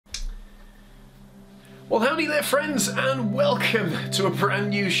Well, howdy there friends, and welcome to a brand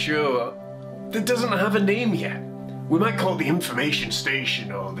new show that doesn't have a name yet. We might call it the Information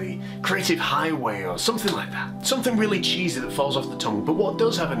Station or the Creative Highway or something like that. Something really cheesy that falls off the tongue, but what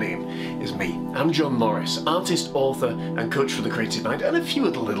does have a name is me. I'm John Morris, artist, author and coach for the creative mind, and a few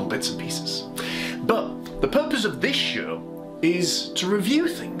other little bits and pieces. But the purpose of this show is to review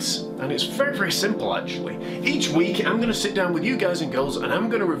things, and it's very, very simple actually. Each week I'm going to sit down with you guys and girls and I'm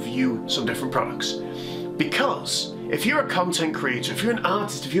going to review some different products. Because if you're a content creator, if you're an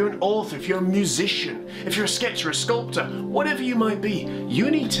artist, if you're an author, if you're a musician, if you're a sketcher, a sculptor, whatever you might be, you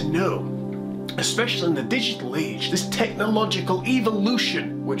need to know, especially in the digital age, this technological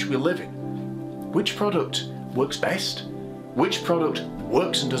evolution which we live in, which product works best, which product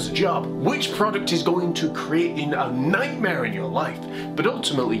works and does the job, which product is going to create a nightmare in your life, but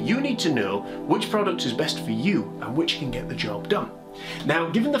ultimately you need to know which product is best for you and which can get the job done. Now,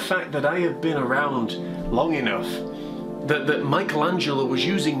 given the fact that I have been around long enough that Michelangelo was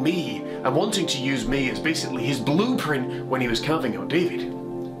using me and wanting to use me as basically his blueprint when he was carving out David,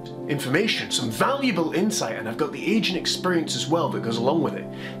 information, some valuable insight, and I've got the age and experience as well that goes along with it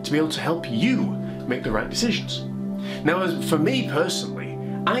to be able to help you make the right decisions. Now, as for me personally,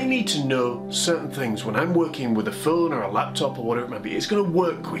 I need to know certain things when I'm working with a phone or a laptop or whatever it might be. It's going to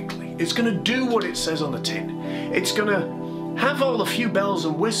work quickly. It's going to do what it says on the tin. It's going to have all a few bells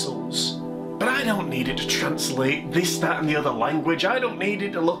and whistles, but I don't need it to translate this, that and the other language. I don't need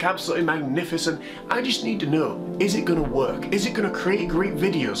it to look absolutely magnificent. I just need to know, is it going to work? Is it going to create great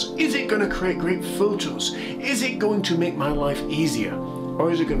videos? Is it going to create great photos? Is it going to make my life easier? Or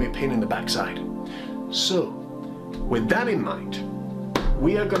is it going to be a pain in the backside? So, with that in mind,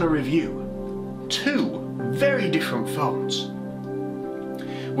 we are going to review two very different phones.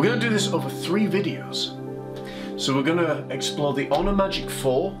 We're going to do this over 3 videos. So we're going to explore the Honor Magic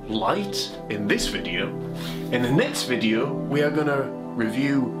 4 Lite in this video. In the next video, we are going to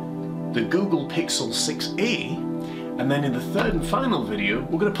review the Google Pixel 6a. And then in the third and final video,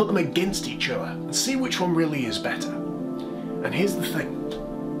 we're going to put them against each other and see which one really is better. And here's the thing.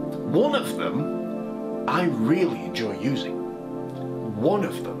 One of them I really enjoy using. One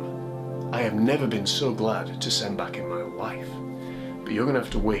of them I have never been so glad to send back in my life. But you're going to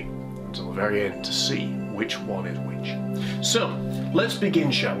have to wait until the very end to see which one is which. So, let's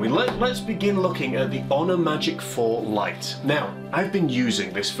begin, shall we? Let's begin looking at the Honor Magic 4 Lite. Now, I've been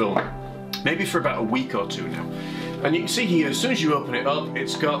using this phone maybe for about a week or two now. And you can see here, as soon as you open it up,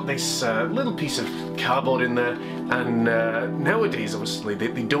 it's got this little piece of cardboard in there. And nowadays, obviously,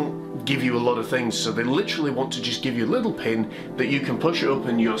 they don't give you a lot of things, so they literally want to just give you a little pin that you can push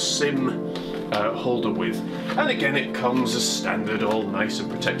open your SIM holder with. And again, it comes as standard, all nice and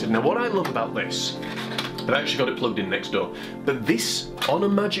protected. Now, what I love about this, I've actually got it plugged in next door, but this Honor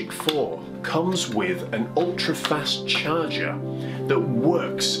Magic 4 comes with an ultra-fast charger that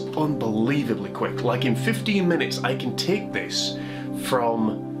works unbelievably quick. Like in 15 minutes, I can take this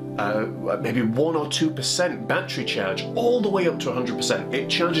from maybe 1 or 2% battery charge all the way up to 100%. It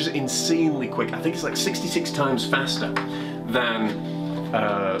charges insanely quick. I think it's like 66 times faster than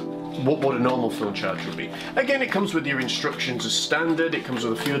what a normal phone charge would be. Again, it comes with your instructions as standard, it comes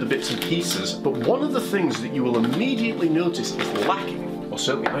with a few other bits and pieces, but one of the things that you will immediately notice is lacking, or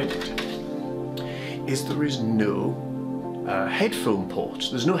certainly I did, is there is no headphone port.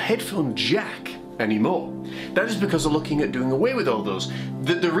 There's no headphone jack anymore. That is because they're looking at doing away with all those.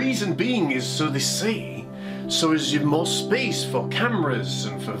 The reason being is, so they say, so as you have more space for cameras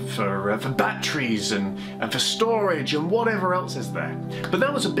and for batteries and for storage and whatever else is there. But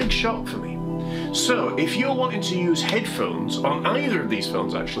that was a big shock for me. So if you're wanting to use headphones on either of these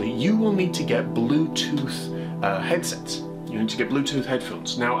phones, actually, you will need to get Bluetooth headsets. You need to get Bluetooth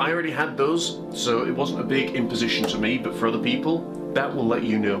headphones. Now, I already had those, so it wasn't a big imposition to me, but for other people, that will let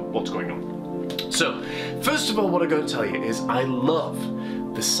you know what's going on. So, first of all, what I'm going to tell you is I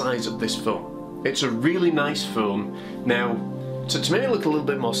love the size of this phone. It's a really nice phone. Now, to make it look a little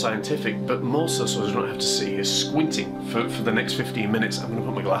bit more scientific, but more so I don't have to see, is squinting for the next 15 minutes. I'm going to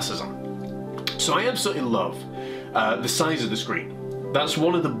put my glasses on. So I absolutely love the size of the screen. That's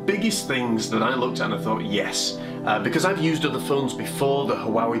one of the biggest things that I looked at and I thought, yes. Because I've used other phones before, the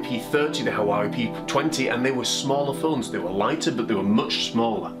Huawei P30, the Huawei P20, and they were smaller phones. They were lighter, but they were much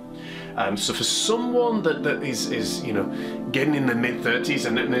smaller. So for someone that is you know, getting in the mid-30s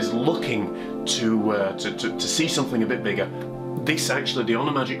and is looking to see something a bit bigger, this actually, the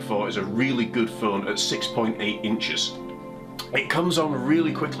Honor Magic 4 is a really good phone at 6.8 inches. It comes on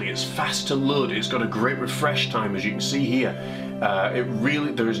really quickly, it's fast to load, it's got a great refresh time, as you can see here.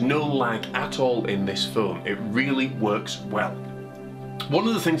 There is no lag at all in this phone. It really works well. One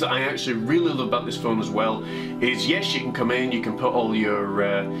of the things that I actually really love about this phone as well is, yes, you can come in, you can put all your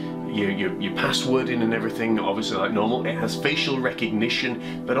password in and everything, obviously like normal. It has facial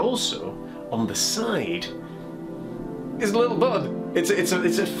recognition, but also on the side is a little button. It's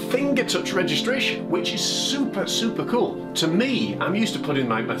a finger touch registration, which is super cool. To me, I'm used to putting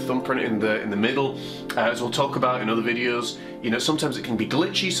my thumbprint in the middle, as we'll talk about in other videos. You know, sometimes it can be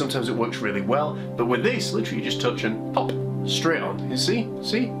glitchy, sometimes it works really well, but with this, literally you just touch and pop, straight on. You see,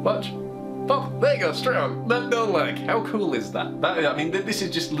 watch, pop, there you go, straight on. No lag. How cool is that? I mean, this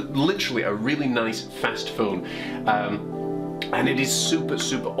is just literally a really nice, fast phone. And it is super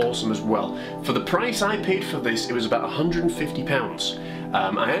awesome as well. For the price I paid for this, it was about £150.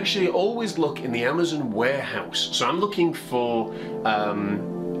 I actually always look in the Amazon warehouse, so I'm looking for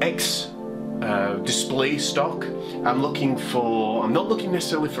display stock. I'm not looking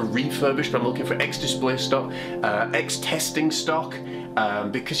necessarily for refurbished, but I'm looking for display stock, testing stock,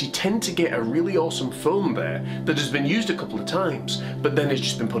 because you tend to get a really awesome phone there that has been used a couple of times, but then it's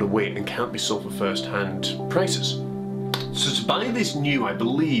just been put away and can't be sold for first-hand prices. So to buy this new, I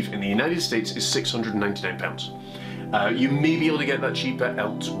believe, in the United States is £699. You may be able to get that cheaper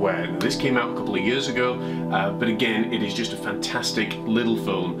elsewhere. Now, this came out a couple of years ago, but again, it is just a fantastic little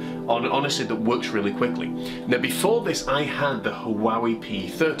phone, honestly, that works really quickly. Now, before this, I had the Huawei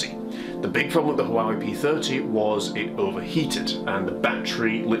P30. The big problem with the Huawei P30 was it overheated, and the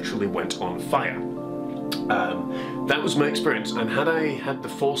battery literally went on fire. That was my experience, and had I had the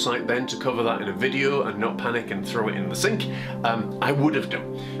foresight then to cover that in a video and not panic and throw it in the sink, I would have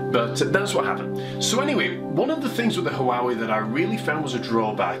done. But that's what happened. So anyway, one of the things with the Huawei that I really found was a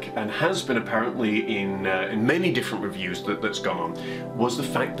drawback, and has been apparently in many different reviews that's gone on, was the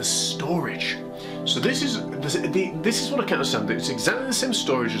fact the storage. So this is what I can't understand. It's exactly the same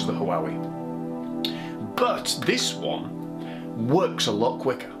storage as the Huawei, but this one works a lot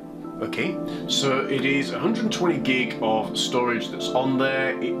quicker. Okay, so it is 120 gig of storage that's on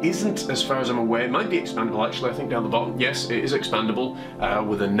there. It isn't, as far as I'm aware, it might be expandable actually, I think down the bottom. Yes, it is expandable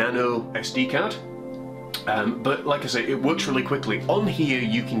with a nano SD card. But like I say, it works really quickly. On here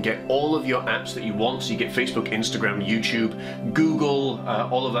you can get all of your apps that you want, so you get Facebook, Instagram, YouTube, Google,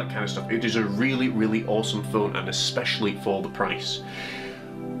 all of that kind of stuff. It is a really awesome phone, and especially for the price.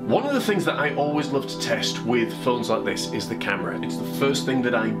 One of the things that I always love to test with phones like this is the camera. It's the first thing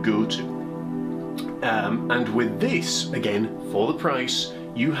that I go to. And with this, again, for the price,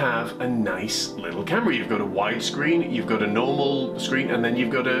 you have a nice little camera. You've got a wide screen, you've got a normal screen, and then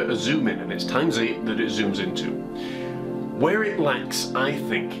you've got a zoom in, and it's ×8 that it zooms into. Where it lacks, I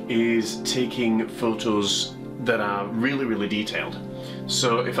think, is taking photos that are really detailed.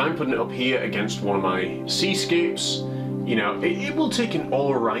 So if I'm putting it up here against one of my seascapes, you know, it will take an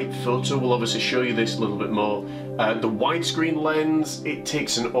alright photo. We'll obviously show you this a little bit more. The widescreen lens, it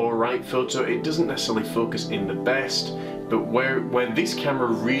takes an alright photo. It doesn't necessarily focus in the best, but where this camera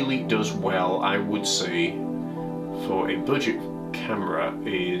really does well, I would say, for a budget camera,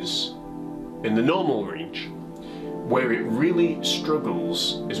 is in the normal range. Where it really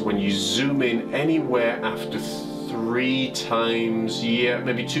struggles is when you zoom in anywhere after 3 times, yeah,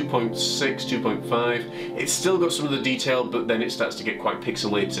 maybe 2.6, 2.5. It's still got some of the detail, but then it starts to get quite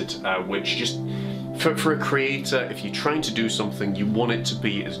pixelated, which just, for a creator, if you're trying to do something, you want it to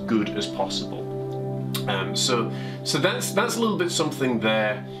be as good as possible. So that's a little bit something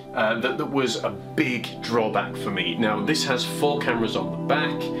there that was a big drawback for me. Now, this has 4 cameras on the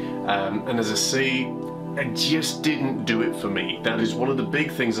back, and as I say, it just didn't do it for me. That is one of the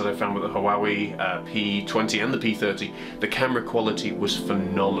big things that I found with the Huawei P20 and the P30. The camera quality was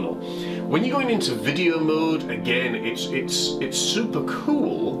phenomenal. When you're going into video mode, again, it's super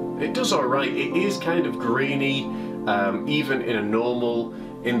cool. It does alright. It is kind of grainy, even in a normal.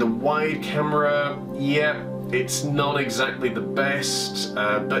 In the wide camera, yeah, it's not exactly the best,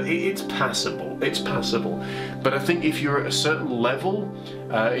 but it's passable. It's passable. But I think if you're at a certain level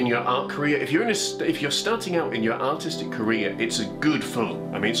in your art career, if you're starting out in your artistic career, it's a good phone.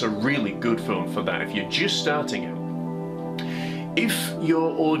 I mean, it's a really good phone for that. If you're just starting out, if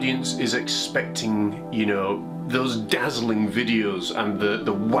your audience is expecting, you know, those dazzling videos and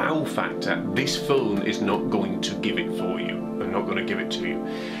the wow factor, this phone is not going to give it for you. I'm not going to give it to you.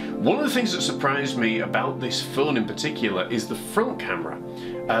 One of the things that surprised me about this phone in particular is the front camera.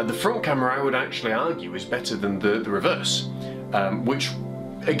 The front camera, I would actually argue, is better than the reverse, which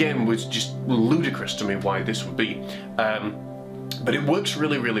again was just ludicrous to me why this would be. But it works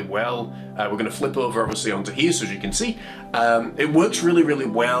really well. We're going to flip over obviously onto here so as you can see. It works really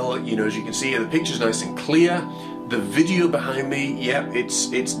well. You know, as you can see here, the picture's nice and clear. The video behind me, yeah,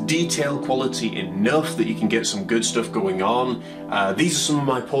 it's detail quality enough that you can get some good stuff going on. These are some of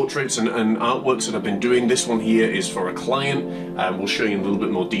my portraits and artworks that I've been doing. This one here is for a client. We'll show you in a little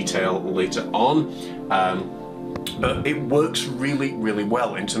bit more detail later on. But it works really, really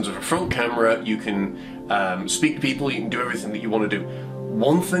well. In terms of a front camera, you can speak to people, you can do everything that you want to do.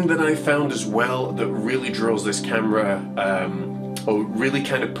 One thing that I found as well that really draws this camera, or really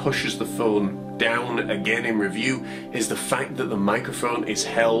kind of pushes the phone down again in review, is the fact that the microphone is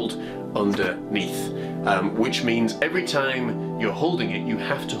held underneath, which means every time you're holding it, you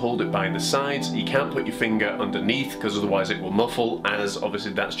have to hold it by the sides. You can't put your finger underneath because otherwise it will muffle, as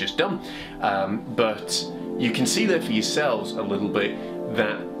obviously that's just done. But you can see there for yourselves a little bit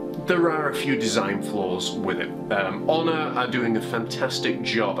that there are a few design flaws with it. Honor are doing a fantastic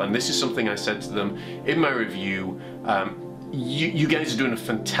job, and this is something I said to them in my review. You guys are doing a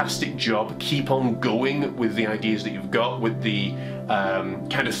fantastic job. Keep on going with the ideas that you've got, with the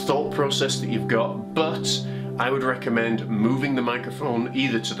kind of thought process that you've got, but I would recommend moving the microphone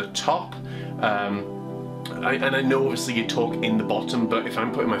either to the top, and I know obviously you talk in the bottom, but if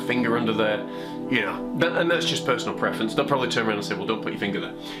I'm putting my finger under there, you know, and that's just personal preference. They'll probably turn around and say, well, don't put your finger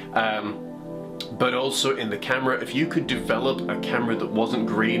there. But also in the camera, if you could develop a camera that wasn't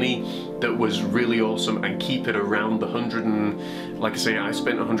grainy, that was really awesome, and keep it around the 100 and, like I say, I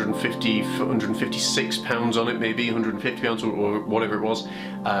spent 156 pounds on it, maybe 150 pounds or whatever it was,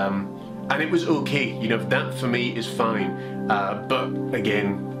 and it was okay. You know, that for me is fine. But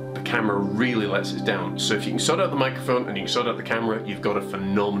again, the camera really lets it down. So if you can sort out the microphone and you can sort out the camera, you've got a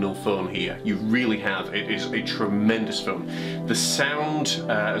phenomenal phone here. You really have. It is a tremendous phone. The sound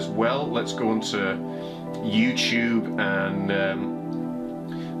as well, let's go onto YouTube and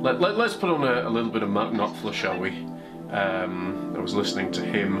let's put on a little bit of Mark Knopfler, shall we? I was listening to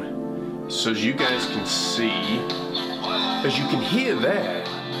him. So as you guys can see, as you can hear there,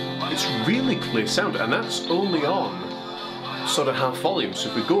 it's really clear sound, and that's only on sort of half volume. So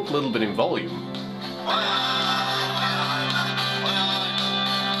if we go up a little bit in volume,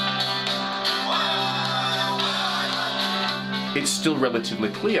 it's still relatively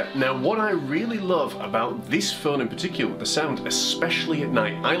clear. Now, what I really love about this phone in particular, the sound, especially at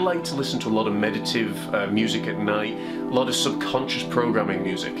night, I like to listen to a lot of meditative music at night, a lot of subconscious programming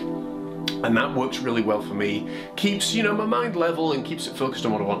music. And that works really well for me. Keeps, you know, my mind level and keeps it focused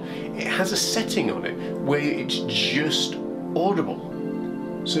on what I want. It has a setting on it where it's just audible.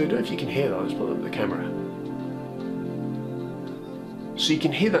 So I don't know if you can hear that. I'll just put up the camera. So you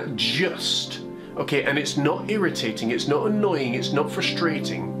can hear that just, okay, and it's not irritating, it's not annoying, it's not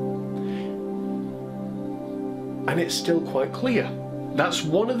frustrating. And it's still quite clear. That's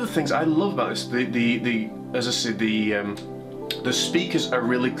one of the things I love about this. As I said, the speakers are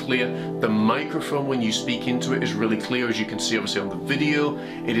really clear. The microphone, when you speak into it, is really clear, as you can see obviously on the video.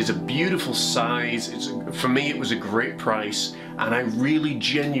 It is a beautiful size. For me, it was a great price, and I really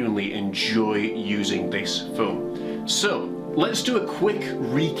genuinely enjoy using this phone. So let's do a quick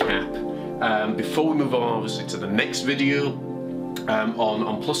recap before we move on obviously to the next video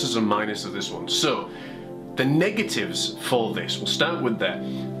on pluses and minuses of this one. So the negatives for this, we'll start with that.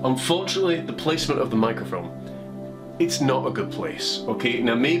 Unfortunately, the placement of the microphone. It's not a good place, okay?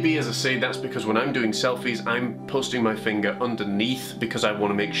 Now maybe, as I say, that's because when I'm doing selfies, I'm posting my finger underneath because I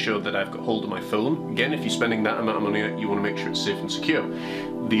want to make sure that I've got hold of my phone. Again, if you're spending that amount of money, you want to make sure it's safe and secure.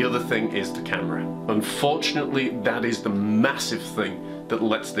 The other thing is the camera. Unfortunately, that is the massive thing that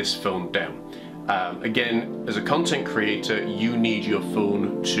lets this phone down. Again, as a content creator, you need your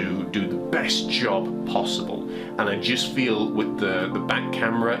phone to do the best job possible. And I just feel with the back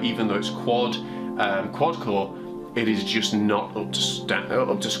camera, even though it's quad core, it is just not up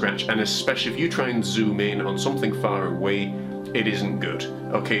to scratch, and especially if you try and zoom in on something far away, it isn't good.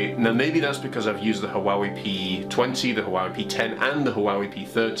 Okay, now maybe that's because I've used the Huawei P20, the Huawei P10 and the Huawei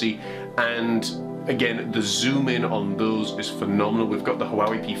P30, and again, the zoom in on those is phenomenal. We've got the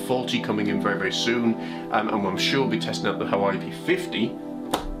Huawei P40 coming in very, very soon, and I'm sure we'll be testing out the Huawei P50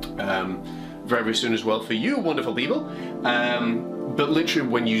 very, very soon as well for you wonderful people. But literally,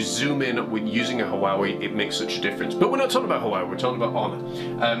 when you zoom in with using a Huawei, it makes such a difference. But we're not talking about Huawei, we're talking about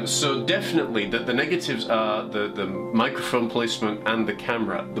Honor. So definitely, the negatives are the microphone placement and the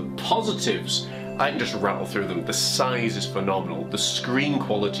camera. The positives, I can just rattle through them. The size is phenomenal. The screen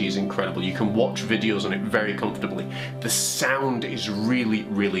quality is incredible. You can watch videos on it very comfortably. The sound is really,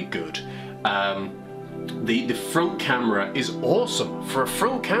 really good. The front camera is awesome. For a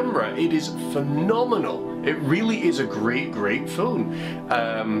front camera, it is phenomenal. It really is a great, great phone.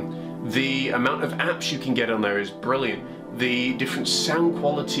 The amount of apps you can get on there is brilliant. the different sound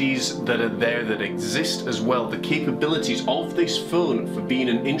qualities that are there, that exist as well, the capabilities of this phone for being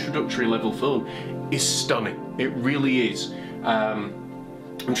an introductory level phone is stunning. It really is.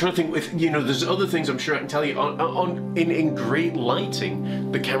 I'm trying to think if, you know, there's other things I'm sure I can tell you. In great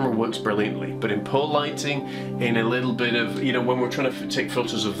lighting, the camera works brilliantly, but in poor lighting, in a little bit of, you know, when we're trying to take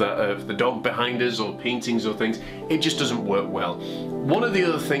photos of the dog behind us or paintings or things, it just doesn't work well. One of the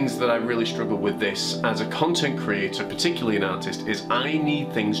other things that I really struggle with this as a content creator, particularly an artist, is I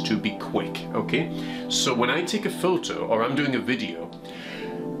need things to be quick, okay? So when I take a photo or I'm doing a video,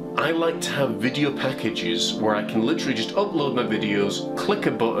 I like to have video packages where I can literally just upload my videos, click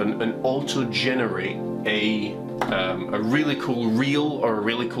a button and auto-generate a really cool reel or a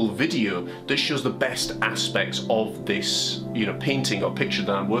really cool video that shows the best aspects of this, you know, painting or picture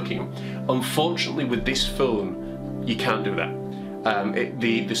that I'm working on. Unfortunately, with this phone, you can't do that.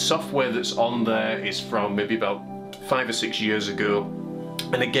 The software that's on there is from maybe about 5 or 6 years ago,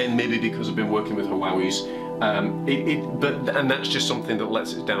 and again, maybe because I've been working with Huawei's, and that's just something that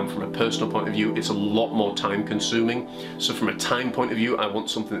lets it down from a personal point of view. It's a lot more time consuming. So from a time point of view, I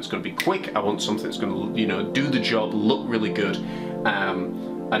want something that's going to be quick. I want something that's going to, you know, do the job, look really good.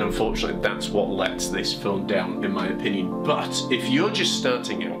 And unfortunately, that's what lets this phone down, in my opinion. But if you're just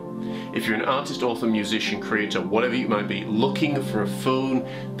starting out, if you're an artist, author, musician, creator, whatever you might be, looking for a phone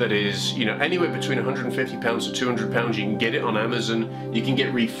that is, you know, anywhere between £150 to £200, you can get it on Amazon. You can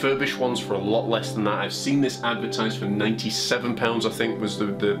get refurbished ones for a lot less than that. I've seen this advertised for £97, I think was the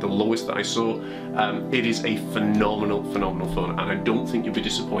lowest that I saw. It is a phenomenal phone, and I don't think you'll be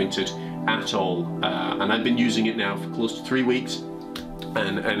disappointed at all. And I've been using it now for close to 3 weeks.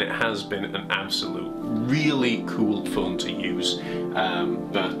 And it has been an absolute really cool phone to use,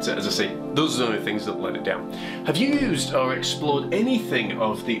 but as I say, those are the only things that let it down. Have you used or explored anything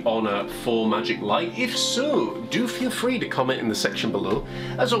of the Honor 4 Magic Light? If so, do feel free to comment in the section below.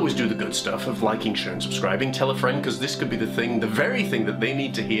 As always, do the good stuff of liking, sharing, subscribing, tell a friend, because this could be the very thing that they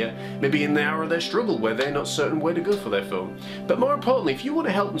need to hear, maybe in the hour of their struggle where they're not certain where to go for their phone. But more importantly, if you want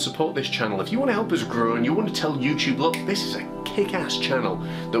to help and support this channel, if you want to help us grow and you want to tell YouTube, look, this is a kick-ass channel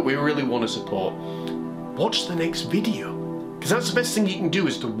that we really want to support, watch the next video, because that's the best thing you can do,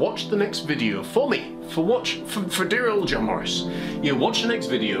 is to watch the next video for me, for dear old John Morris. You know, watch the next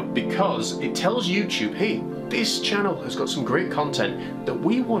video, because it tells YouTube, hey, this channel has got some great content that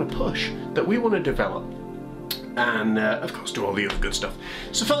we want to push, that we want to develop, and of course do all the other good stuff.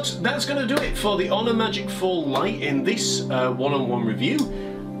 So folks, that's going to do it for the Honor Magic 4 Lite in this one-on-one review.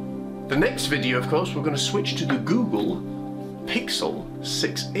 The next video, of course, we're going to switch to the Google Pixel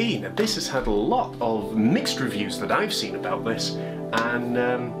 6a. Now this has had a lot of mixed reviews that I've seen about this, and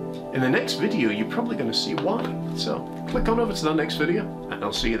in the next video you're probably going to see why. So click on over to the next video and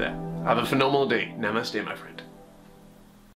I'll see you there. Have a phenomenal day. Namaste, my friend.